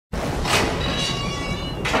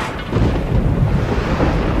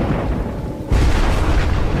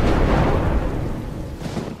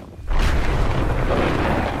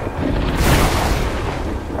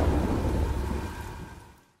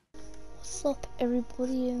up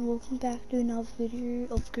everybody and welcome back to another video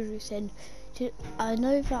of go-roosYT. I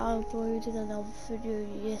know that I uploaded another video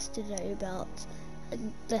yesterday about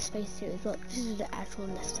Let's Play series, but this is the actual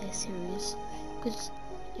Let's Play series. Because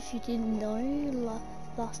if you didn't know,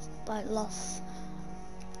 last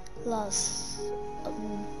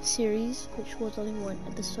series, which was only one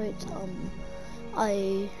episode,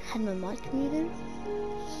 I had my mic muted,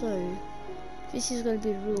 so this is going to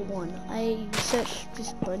be the real one. I searched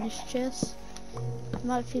this bonus chest. You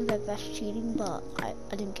might think that that's cheating, but I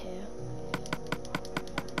didn't care.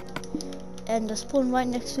 And I spawned right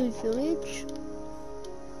next to a village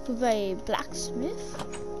with a blacksmith.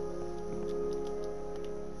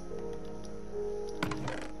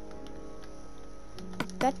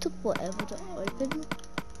 That took forever to open.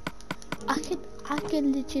 I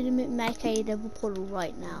can legitimately make a level portal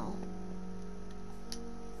right now.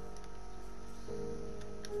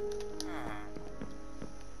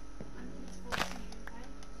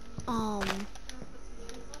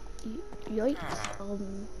 Yikes.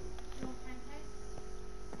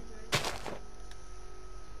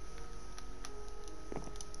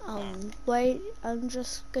 Wait, I'm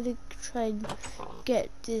just gonna try and get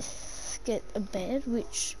a bed,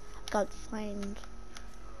 which I can't find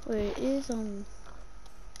where it is. To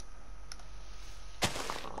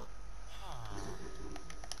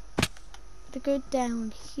go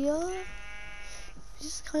down here. This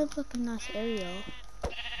is kind of like a nice area.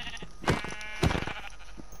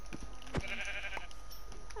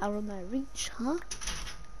 Out of my reach, huh?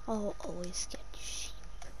 I'll always get sheep.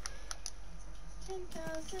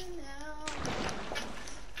 10,000 now.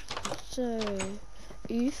 So,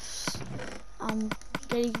 if I'm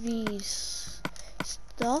getting these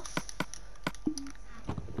stuff, I'm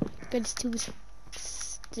gonna steal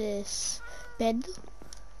this bed.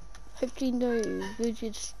 Hopefully no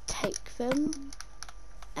villagers take them.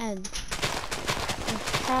 And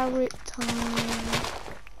carrot time.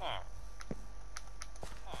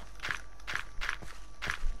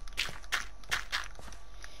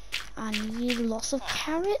 I need lots of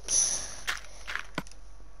carrots.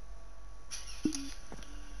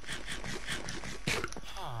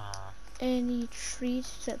 Any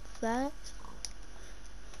trees except that?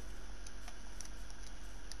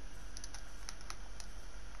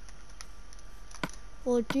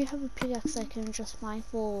 Well, I do have a pickaxe I can just mine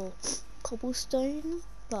for cobblestone,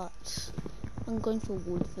 but I'm going for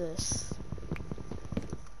wood first.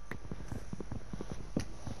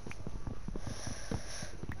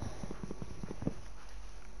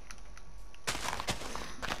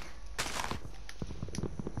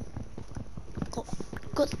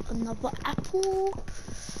 Got another apple.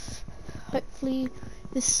 Hopefully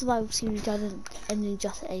this survival series doesn't end in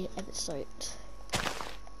just an episode.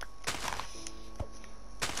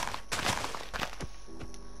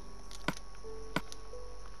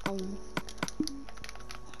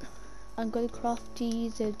 I'm going to craft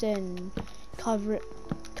these and then cover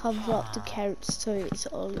up the carrots so it's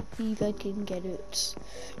all either can get it.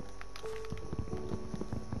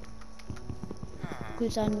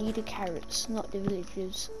 Because I need the carrots, not the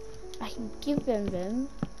villagers. I can give them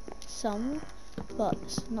some,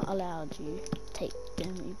 but not allowed to take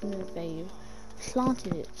them even if they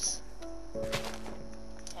planted it.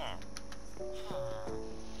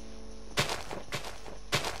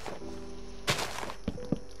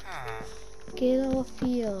 Get off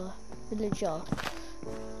here, villager.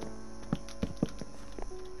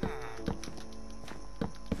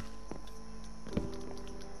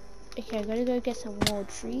 Okay, I'm gonna go get some more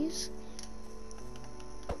trees.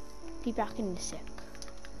 Be back in a sec.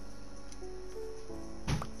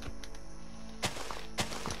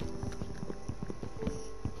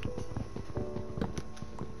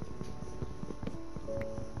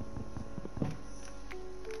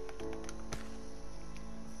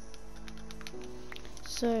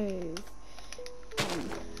 So,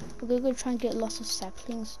 we're gonna go try and get lots of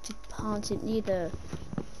saplings to plant it near the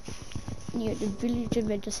village and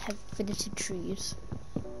then just have finishing trees.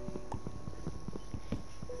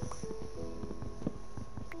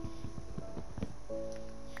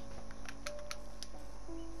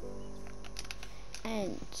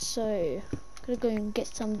 And so, gonna go and get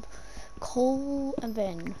some coal and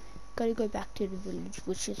then gotta go back to the village,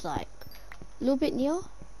 which is like a little bit near.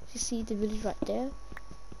 You see the village right there.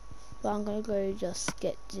 But I'm gonna go just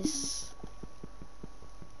get this.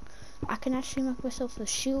 I can actually make myself a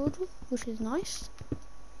shield, which is nice.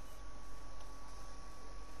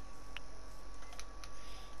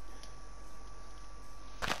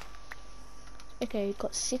 Okay,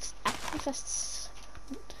 got 6 apples. That's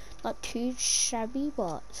not too shabby,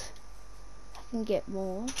 but I can get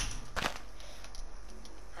more.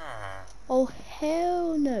 Oh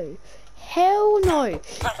hell no. Hell no.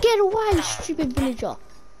 Get away, stupid villager.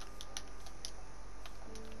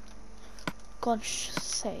 God's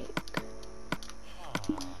sake.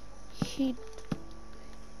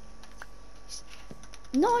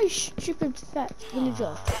 No, stupid fat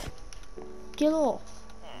villager. Get off.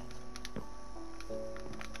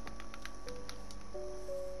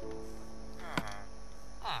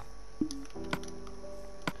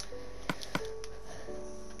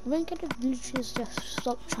 When can the villagers just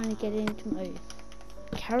stop trying to get into my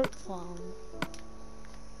carrot farm?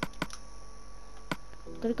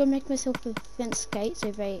 Gotta go make myself a fence gate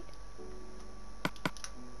so they...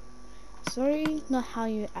 Sorry, not how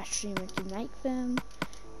you actually meant to make them.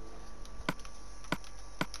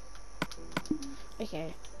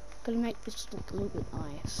 Okay, gotta make this look a little bit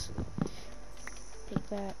nice. Take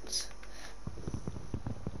that.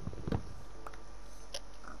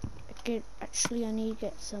 Okay, actually I need to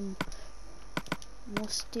get some more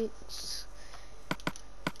sticks.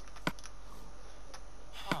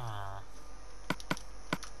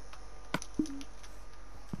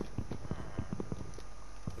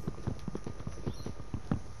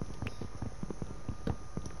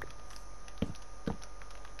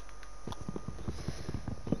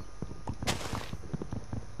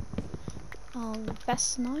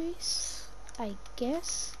 That's nice, I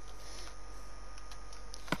guess.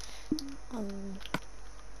 I'm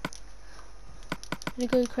gonna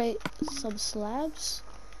go create some slabs,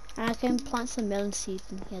 and I can plant some melon seeds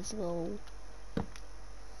in here as well.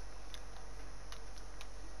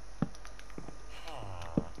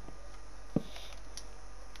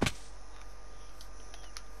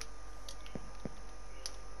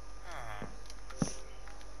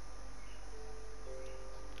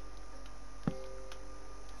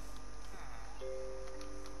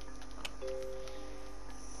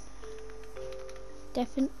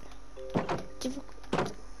 Difficult.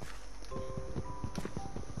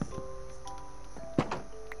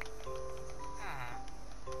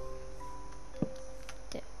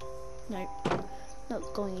 No,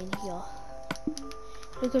 not going in here.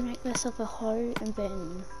 I'm gonna make myself a hoe and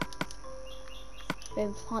then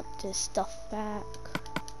plant this stuff back.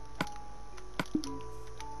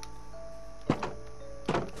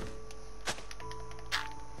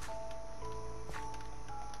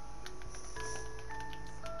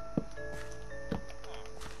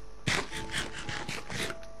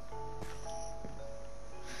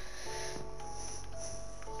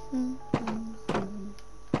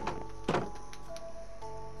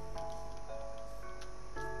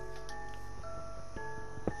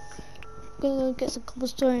 Go get some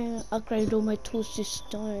cobblestone and upgrade all my tools to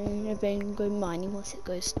stone, and then go mining once it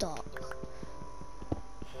goes dark.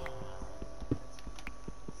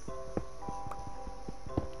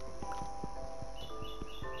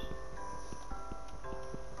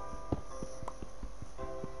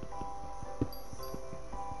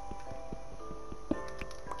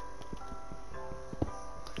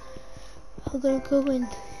 I'm gonna go and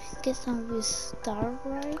get some of these star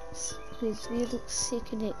rights, because they look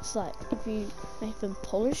sick, and it's like if you make them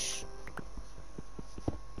polish.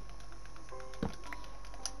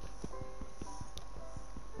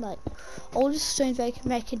 Like all the stones I can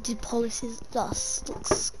make into polishes dust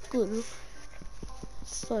looks good.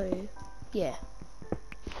 So yeah.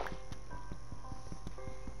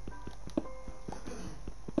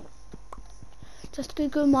 Just gonna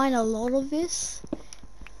go mine a lot of this.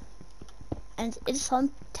 And in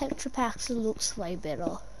some texture packs it looks way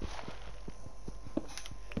better.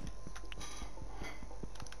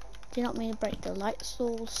 Do not mean to break the light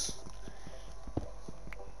source.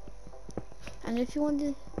 And if you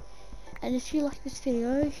like this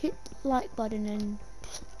video, hit the like button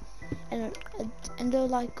and the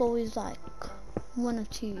like goal is like 1 or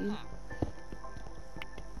 2.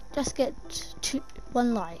 Just get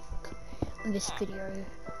 1 like on this video.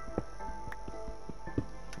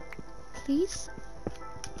 Please.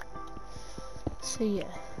 So yeah,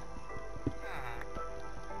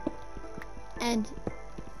 and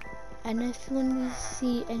if you want to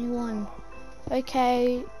see anyone,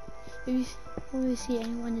 okay, if you want to see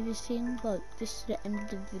anyone of this thing, well, this is the end of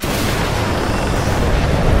the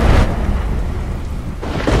video.